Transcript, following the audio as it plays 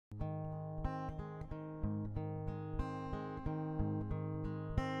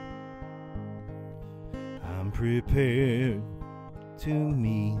I'm prepared to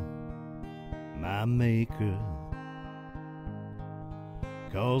meet my Maker,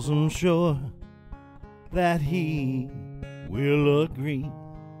 'cause I'm sure that He will agree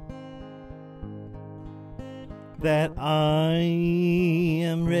that I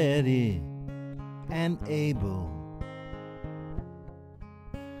am ready and able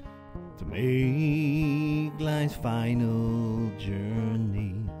to make life's final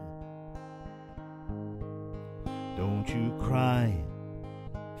journey. Don't you cry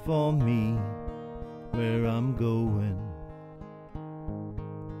for me where I'm going,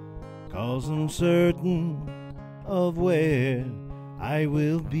 'cause I'm certain of where I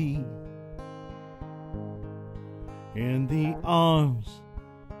will be, in the arms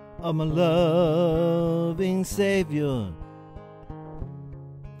of my loving Savior,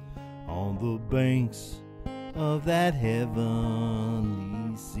 on the banks of that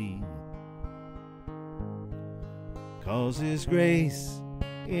heavenly sea. 'Cause His grace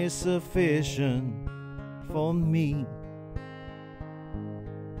is sufficient for me,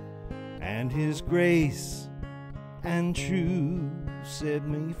 and His grace and truth set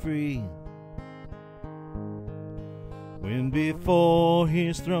me free. When before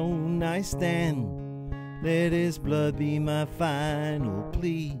His throne I stand, let His blood be my final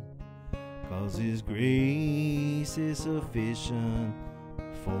plea, 'cause His grace is sufficient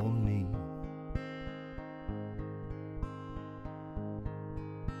for me.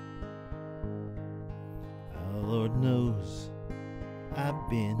 Our Lord knows I've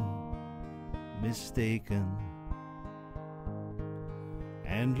been mistaken,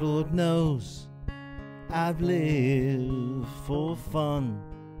 and Lord knows I've lived for fun,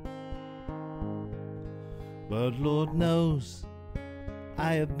 but Lord knows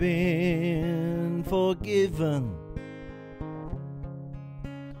I have been forgiven.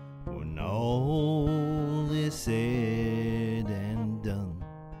 When all is said and done,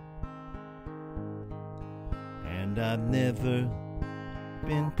 and I've never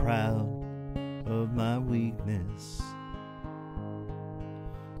been proud of my weakness.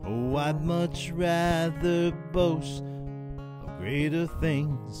 Oh, I'd much rather boast of greater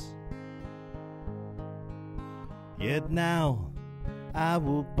things. Yet now I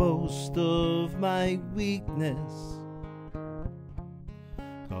will boast of my weakness,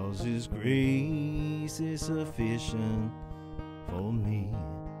 'cause His grace is sufficient for me.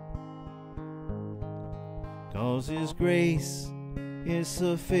 'Cause His grace is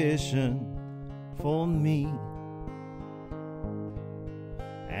sufficient for me,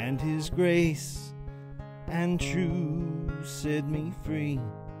 and His grace and truth set me free.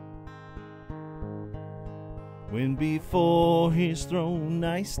 When before His throne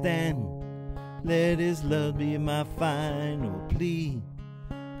I stand, let His love be my final plea,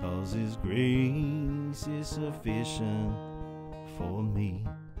 'cause His grace is sufficient for me.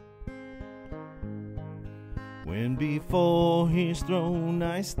 When before His throne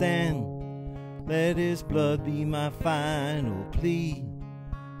I stand, let His blood be my final plea,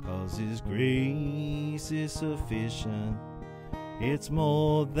 'cause His grace is sufficient. It's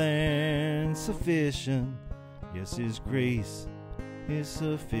more than sufficient. Yes, His grace is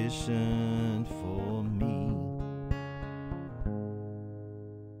sufficient for me.